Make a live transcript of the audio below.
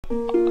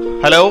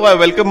Hello, I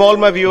welcome all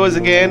my viewers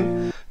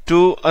again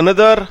to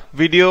another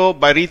video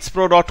by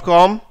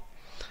reitspro.com,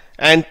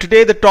 and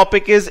today the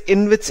topic is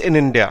InvITs in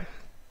India.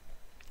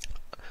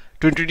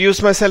 To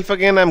introduce myself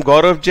again, I'm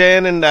Gaurav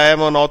Jain and I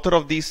am an author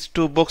of these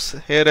two books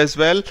here as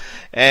well,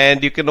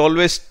 and you can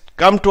always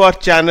come to our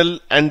channel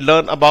and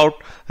learn about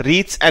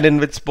REITs and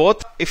InvITs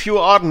both. If you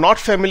are not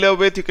familiar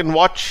with, you can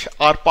watch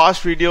our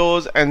past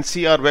videos and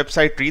see our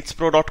website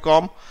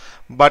reitspro.com,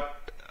 but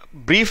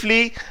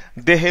briefly,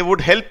 they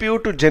would help you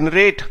to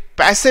generate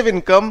passive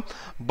income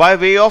by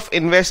way of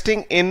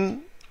investing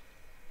in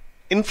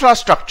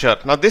infrastructure.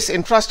 Now, this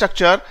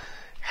infrastructure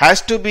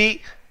has to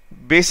be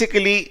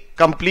basically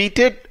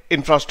completed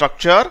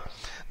infrastructure.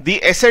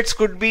 The assets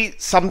could be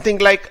something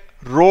like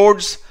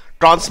roads,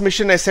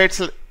 transmission assets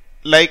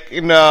like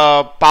in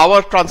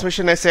power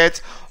transmission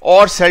assets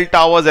or cell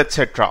towers,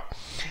 etc.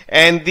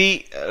 And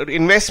the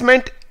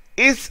investment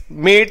is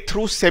made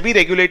through sebi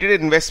regulated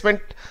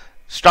investment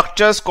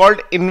structures called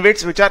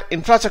InvITs, which are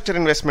infrastructure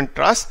investment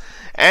trusts,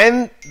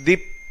 and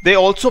they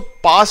also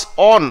pass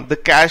on the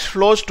cash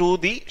flows to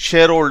the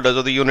shareholders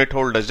or the unit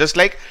holders, just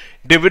like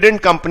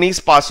dividend companies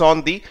pass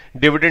on the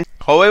dividend.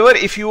 However,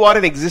 if you are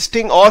an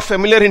existing or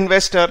familiar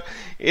investor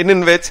in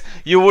InvITs,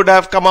 you would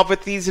have come up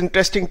with these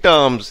interesting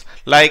terms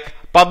like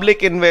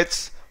public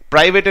InvITs,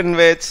 private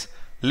InvITs,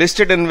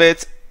 listed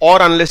InvITs or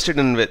unlisted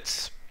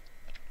InvITs.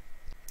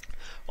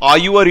 Are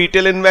you a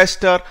retail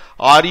investor?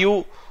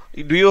 Do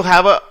you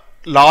have a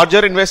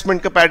larger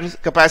investment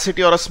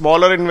capacity or a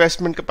smaller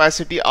investment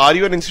capacity? Are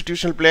you an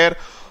institutional player?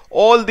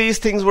 All these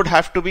things would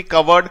have to be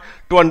covered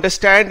to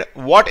understand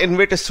what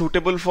InvIT is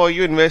suitable for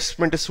you,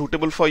 investment is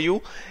suitable for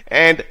you.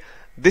 And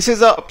this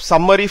is a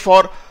summary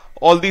for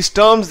all these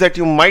terms that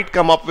you might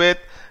come up with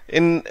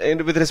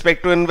with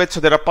respect to InvIT. So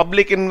there are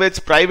public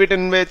InvITs, private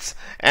InvITs,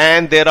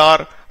 and there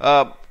are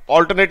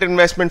alternate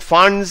investment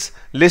funds,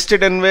 listed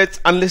InvITs,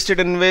 unlisted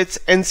InvITs,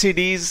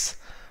 NCDs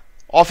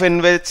of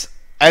InvITs,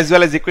 as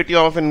well as equity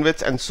of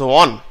InvITs, and so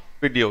on.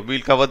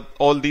 We'll cover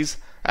all these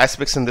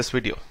aspects in this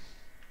video.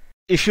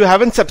 If you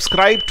haven't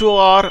subscribed to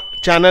our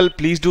channel,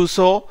 please do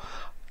so.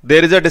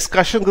 There is a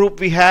discussion group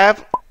we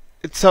have.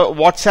 It's a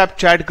WhatsApp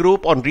chat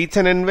group on REITs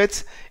and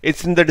InvITs.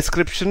 It's in the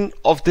description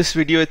of this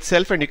video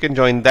itself and you can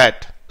join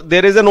that.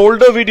 There is an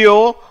older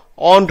video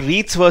on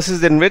REITs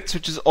versus InvITs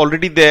which is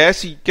already there,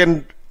 so you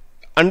can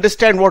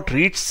understand what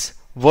REITs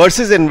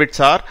versus InvITs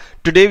are.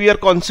 Today we are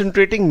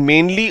concentrating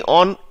mainly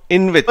on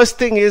InvIT. First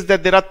thing is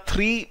that there are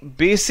three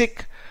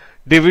basic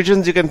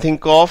divisions you can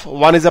think of.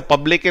 One is a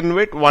public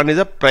InvIT, one is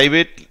a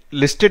private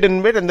listed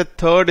InvIT, and the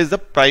third is the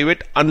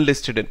private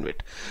unlisted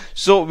InvIT.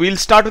 So we'll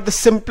start with the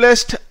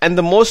simplest and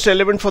the most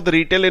relevant for the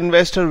retail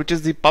investor, which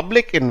is the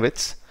public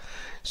InvITs.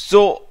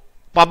 So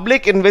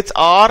public InvITs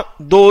are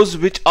those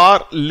which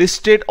are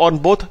listed on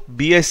both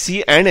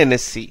BSE and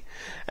NSE,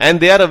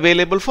 and they are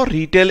available for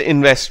retail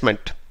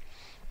investment.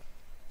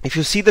 If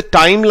you see the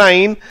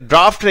timeline,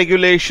 draft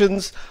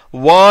regulations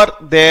were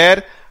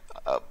there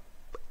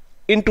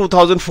in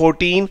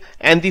 2014,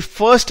 and the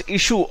first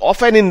issue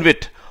of an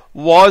InvIT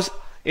was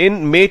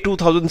in May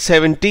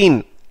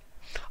 2017.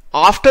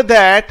 After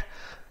that,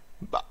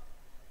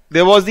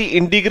 there was the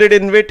IndiGrid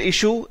InvIT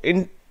issue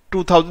in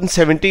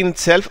 2017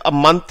 itself, a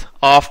month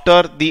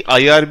after the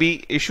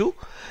IRB issue,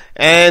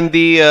 and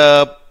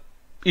the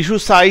issue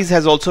size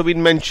has also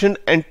been mentioned,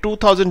 and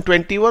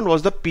 2021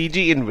 was the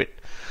PG InvIT.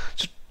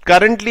 So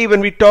currently, when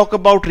we talk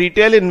about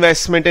retail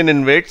investment in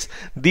InvITs,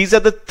 these are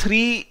the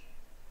three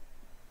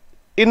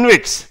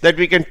InvITs that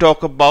we can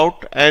talk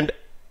about, and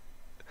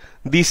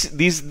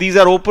these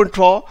are open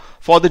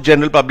for the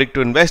general public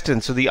to invest in.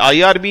 So the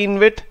IRB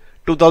InvIT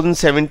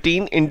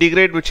 2017,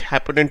 IndiGrid which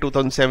happened in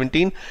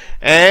 2017,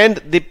 and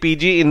the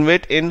PG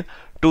InvIT in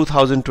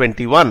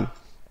 2021.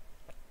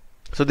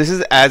 So this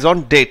is as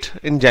on date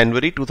in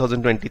January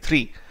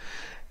 2023.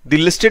 The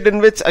listed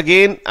InvITs,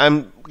 again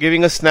I'm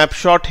giving a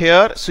snapshot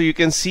here so you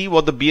can see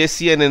what the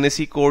BSE and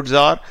NSE codes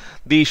are,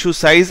 the issue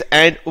size,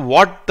 and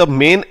what the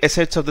main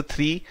assets of the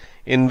three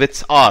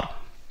InvITs are.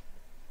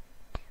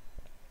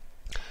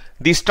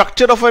 The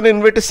structure of an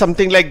InvIT is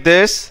something like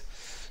this.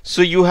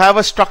 So you have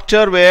a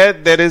structure where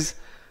there is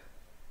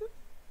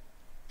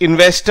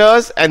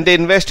investors and they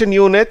invest in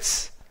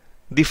units.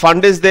 The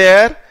fund is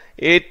there.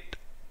 It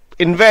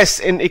invests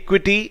in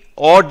equity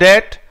or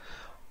debt,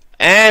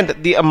 and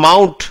the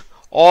amount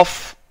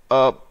of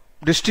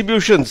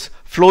distributions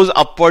flows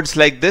upwards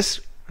like this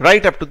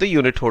right up to the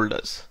unit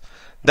holders.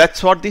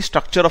 That's what the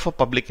structure of a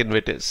public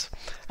InvIT is.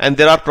 And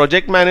there are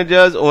project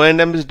managers,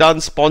 O&M is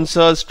done,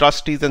 sponsors,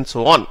 trustees, and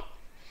so on.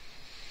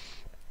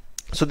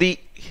 So the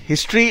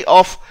history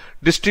of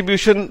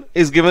distribution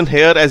is given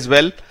here as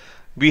well.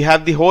 We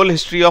have the whole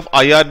history of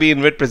IRB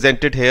InvIT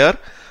presented here,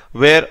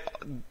 where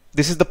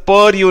this is the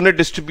per unit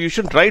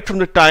distribution right from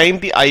the time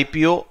the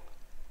IPO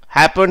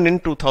happened in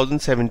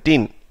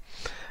 2017.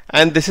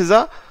 And this is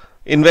a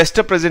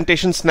investor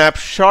presentation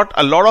snapshot.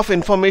 A lot of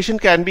information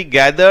can be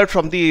gathered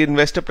from the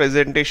investor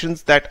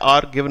presentations that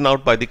are given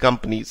out by the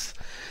companies.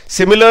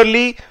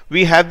 Similarly,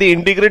 we have the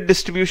IndiGrid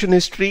distribution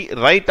history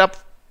right up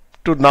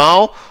to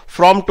now,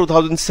 from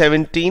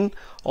 2017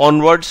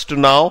 onwards to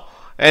now,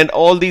 and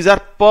all these are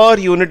per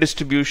unit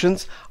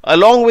distributions,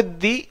 along with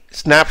the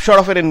snapshot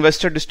of an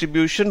investor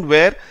distribution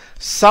where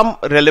some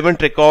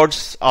relevant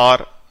records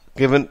are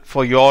given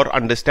for your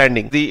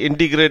understanding. The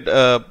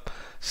IndiGrid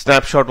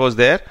snapshot was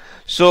there.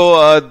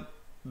 So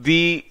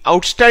the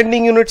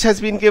outstanding units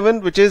has been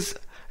given, which is,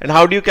 and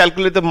how do you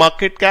calculate the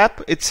market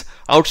cap? It's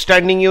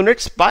outstanding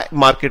units by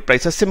market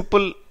price, a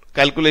simple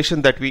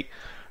calculation that we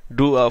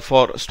do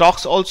for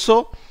stocks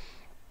also.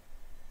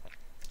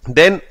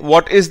 Then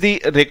what is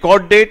the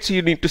record date? So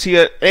you need to see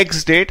a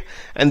X date,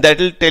 and that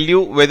will tell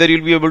you whether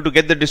you'll be able to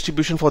get the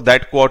distribution for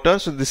that quarter.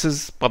 So this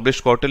is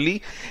published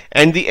quarterly.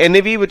 And the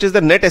NAV, which is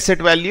the net asset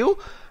value,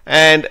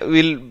 and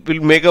we'll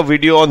make a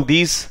video on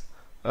these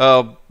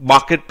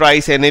market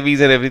price, NAVs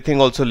and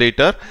everything also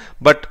later.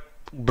 But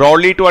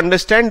broadly, to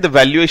understand, the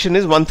valuation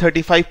is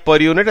 135 per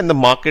unit and the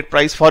market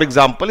price, for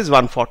example, is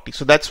 140.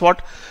 So that's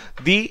what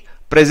the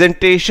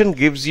presentation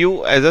gives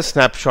you as a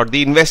snapshot,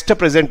 the investor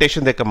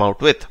presentation they come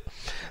out with.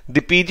 The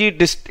PG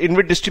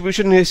InvIT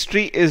distribution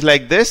history is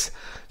like this.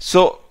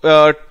 So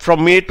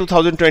from May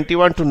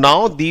 2021 to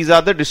now, these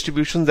are the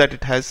distributions that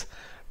it has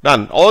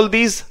done. All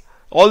this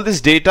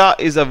data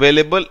is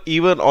available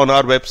even on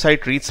our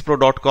website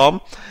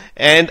reitspro.com,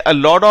 and a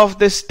lot of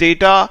this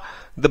data,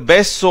 the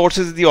best source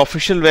is the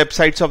official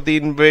websites of the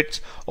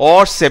InvITs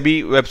or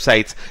SEBI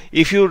websites.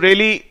 If you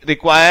really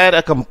require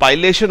a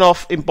compilation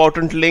of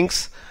important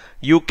links,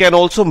 you can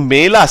also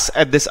mail us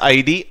at this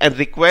ID and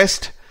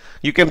request.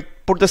 You can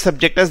put the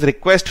subject as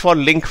request for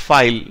link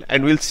file,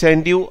 and we'll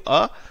send you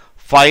a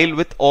file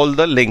with all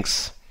the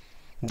links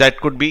that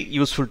could be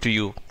useful to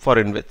you for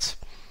InvITs.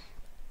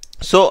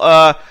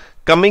 So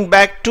coming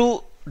back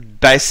to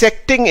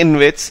dissecting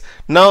InvITs,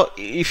 now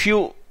if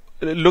you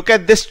look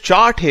at this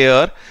chart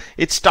here,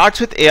 it starts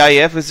with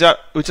AIF,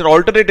 which are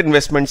alternate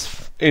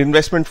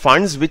investment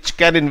funds which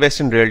can invest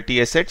in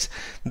realty assets.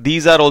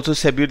 These are also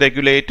SEBI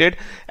regulated,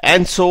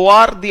 and so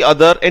are the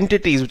other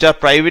entities, which are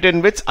private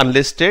InvITs,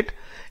 unlisted,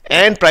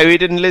 and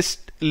private and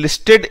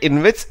listed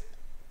InvITs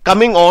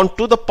coming on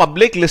to the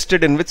public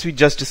listed InvITs we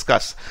just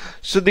discussed.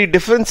 So the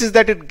difference is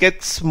that it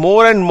gets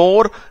more and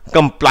more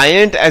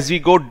compliant as we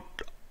go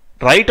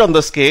right on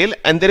the scale,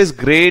 and there is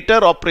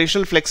greater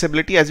operational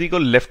flexibility as we go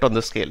left on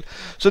the scale.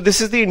 So this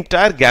is the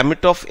entire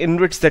gamut of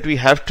InvITs that we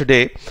have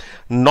today,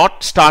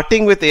 not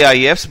starting with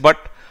AIFs,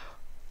 but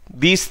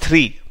these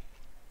three.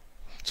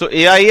 So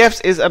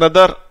AIFs is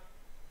another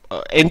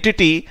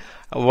entity,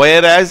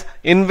 whereas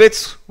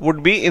InvITs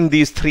would be in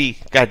these three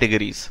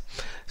categories.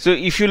 So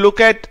if you look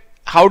at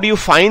how do you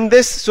find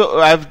this,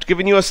 so I've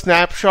given you a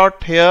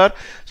snapshot here.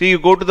 So you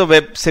go to the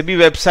SEBI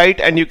website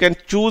and you can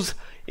choose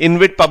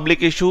InvIT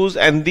public issues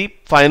and the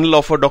final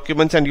offer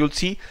documents, and you'll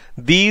see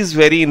these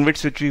very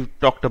InvITs which we've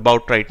talked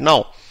about right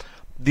now.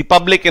 The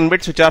public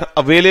InvITs which are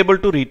available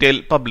to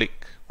retail public.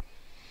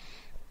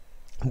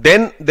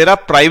 Then there are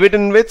private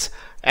InvITs,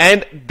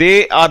 and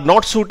they are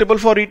not suitable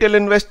for retail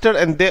investor,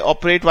 and they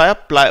operate via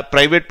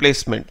private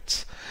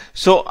placements.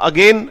 So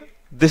again,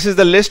 this is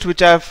the list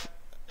which I've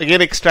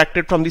again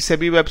extracted from the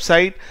SEBI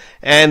website,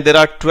 and there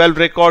are 12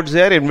 records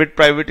there: InvIT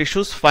private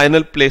issues,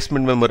 final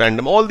placement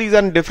memorandum. All these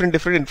are different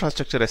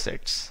infrastructure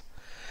assets.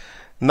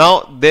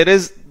 Now there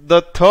is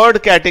the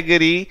third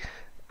category.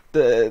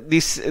 The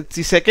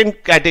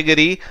second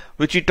category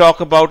which we talk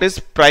about is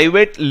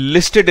private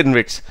listed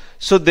InvITs.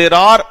 So there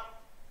are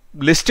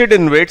listed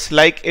InvITs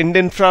like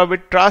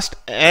InvIT Trust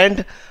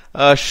and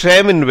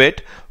Shrem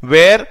InvIT,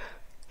 where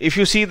if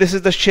you see, this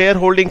is the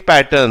shareholding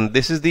pattern.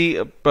 This is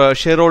the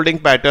shareholding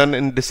pattern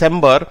in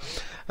December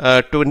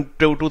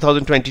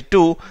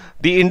 2022.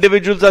 The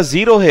individuals are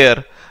zero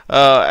here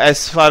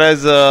as far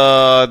as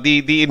the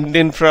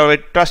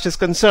InvIT Trust is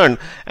concerned,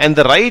 and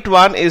the right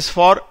one is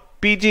for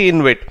PG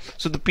InvIT.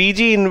 So the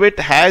PG InvIT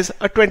has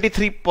a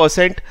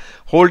 23%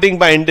 holding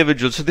by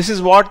individuals. So this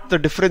is what the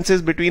difference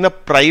is between a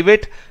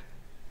private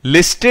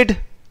listed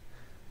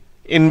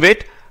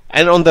InvIT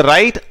and on the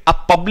right a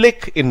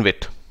public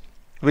InvIT,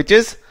 which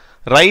is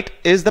right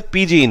is the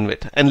PG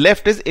InvIT and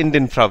left is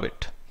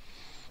InvIT.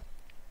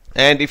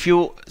 And if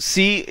you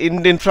see,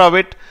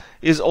 InvIT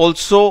is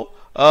also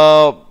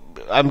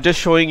I'm just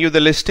showing you the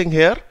listing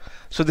here.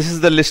 So this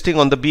is the listing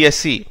on the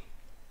BSE.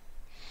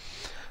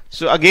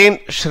 So again,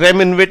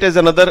 Shrem InvIT is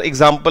another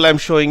example I'm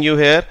showing you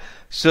here.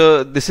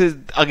 So this is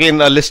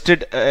again a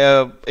listed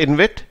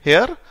InvIT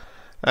here,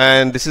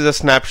 and this is a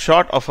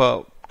snapshot of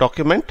a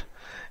document.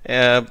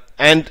 And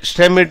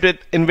Shrem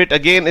InvIT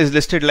again is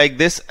listed like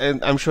this,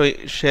 and I'm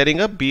sharing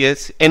a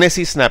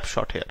NSE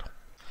snapshot here.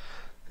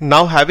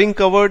 Now, having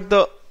covered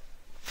the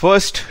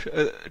first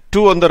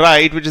two on the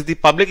right, which is the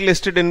public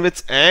listed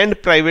InvITs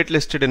and private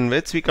listed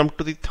InvITs, we come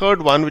to the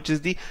third one, which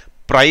is the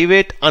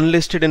private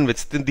unlisted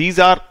InvITs. These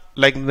are,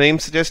 like the name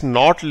suggests,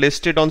 not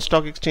listed on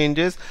stock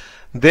exchanges.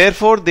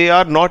 Therefore, they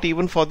are not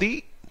even for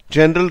the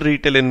general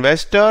retail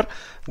investor.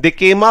 They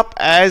came up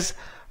as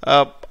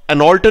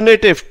an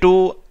alternative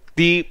to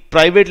the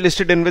private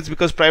listed InvITs,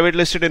 because private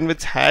listed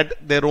InvITs had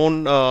their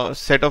own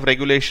set of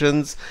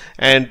regulations,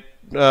 and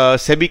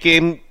SEBI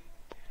came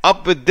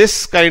up with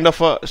this kind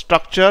of a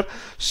structure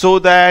so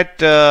that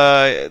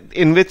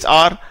InvITs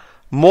are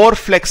more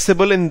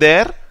flexible in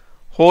their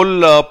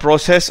whole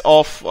process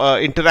of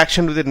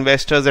interaction with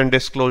investors and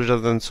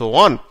disclosures and so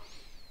on.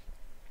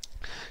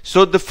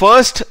 So the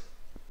first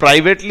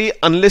privately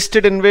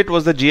unlisted InvIT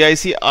was the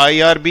GIC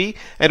IRB,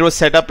 and it was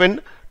set up in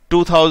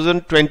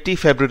 2020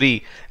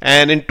 February,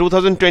 and in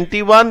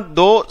 2021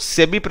 though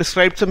SEBI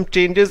prescribed some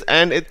changes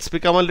and it's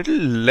become a little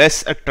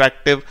less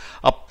attractive,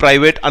 a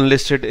private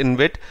unlisted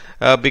InvIT,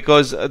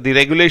 because the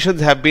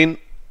regulations have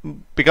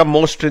become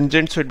more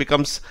stringent, so it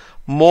becomes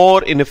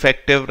more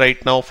ineffective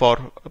right now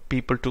for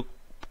people to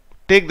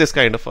take this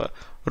kind of a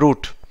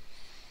route.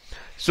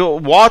 So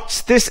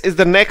what's this is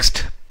the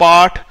next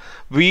part.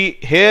 We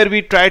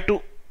try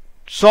to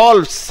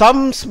solve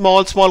some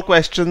small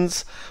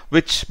questions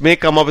which may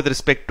come up with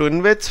respect to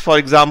InvITs. For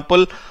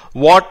example,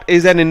 what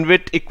is an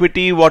InvIT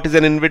equity, what is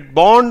an InvIT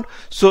bond?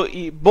 So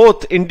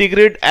both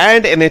IndiGrid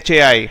and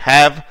NHAI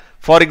have,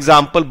 for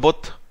example,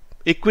 both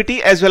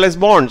equity as well as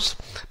bonds.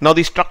 Now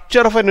the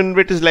structure of an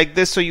InvIT is like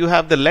this. So you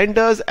have the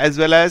lenders as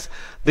well as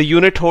the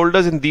unit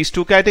holders in these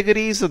two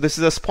categories. So this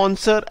is a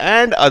sponsor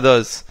and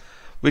others,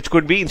 which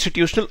could be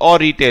institutional or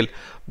retail.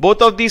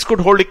 Both of these could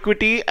hold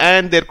equity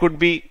and there could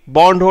be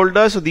bond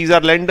holders. So these are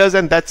lenders,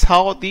 and that's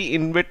how the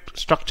InvIT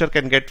structure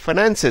can get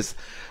finances.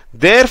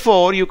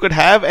 Therefore, you could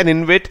have an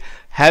InvIT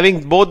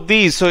having both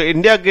these. So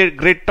India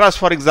Grid Trust,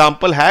 for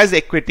example, has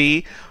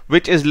equity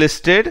which is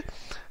listed,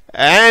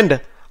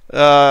 and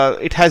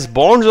it has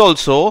bonds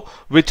also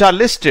which are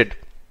listed.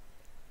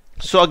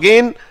 So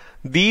again,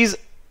 these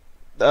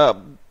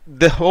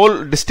the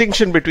whole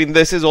distinction between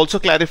this is also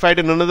clarified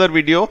in another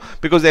video,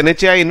 because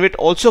NHAI InvIT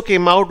also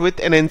came out with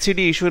an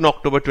NCD issue in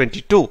October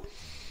 22.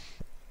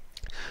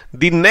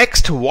 The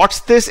next what's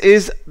this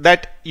is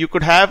that you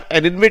could have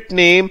an InvIT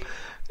name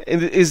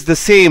is the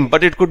same,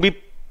 but it could be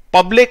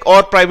public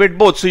or private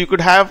both. So you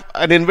could have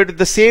an InvIT with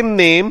the same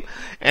name,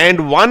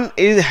 and one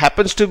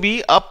happens to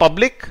be a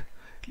public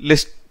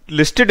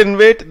listed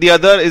InvIT, the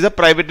other is a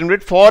private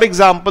InvIT. For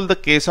example, the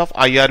case of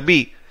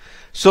IRB.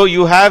 So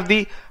you have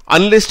the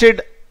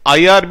unlisted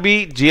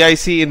IRB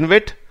GIC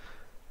InvIT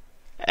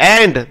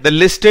and the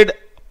listed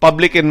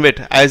public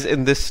InvIT as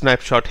in this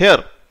snapshot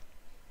here.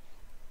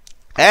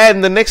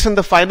 And the next and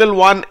the final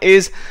one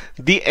is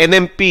the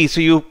NMP. So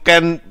you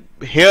can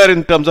hear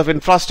in terms of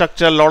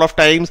infrastructure a lot of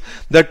times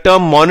the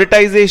term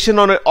monetization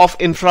of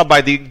infra by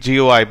the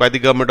GOI, by the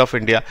Government of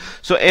India.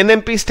 So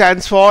NMP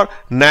stands for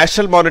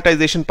National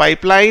Monetization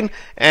Pipeline,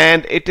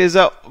 and it is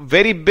a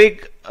very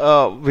big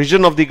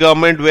vision of the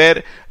government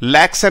where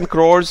lakhs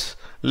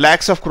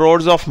of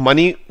crores of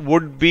money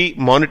would be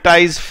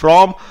monetized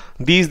from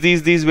these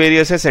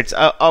various assets.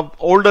 A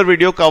older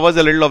video covers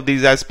a little of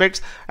these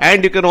aspects,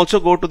 and you can also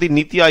go to the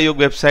Niti Aayog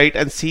website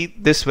and see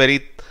this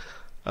very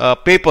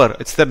paper.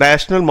 It's the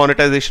National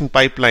Monetization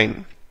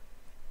Pipeline.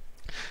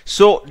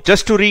 So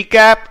just to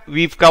recap,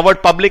 we've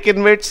covered public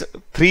InvITs.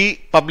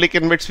 3 public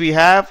InvITs we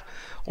have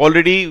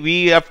already.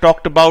 We have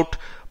talked about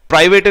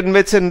private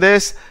InvITs in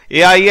this.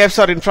 AIFs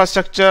or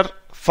infrastructure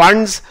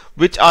funds,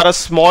 which are a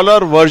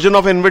smaller version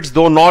of InvITs,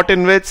 though not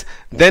InvITs.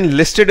 Then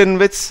listed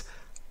InvITs.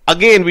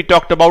 Again, we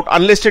talked about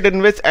unlisted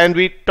InvITs, and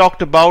we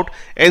talked about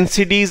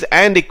NCDs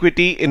and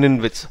equity in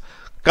InvITs,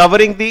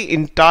 covering the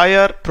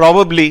entire,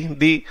 probably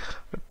the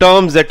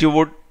terms that you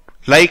would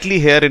likely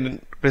hear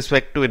in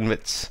respect to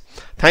InvITs.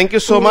 Thank you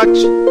so much.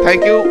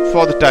 Thank you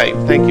for the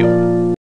time. Thank you.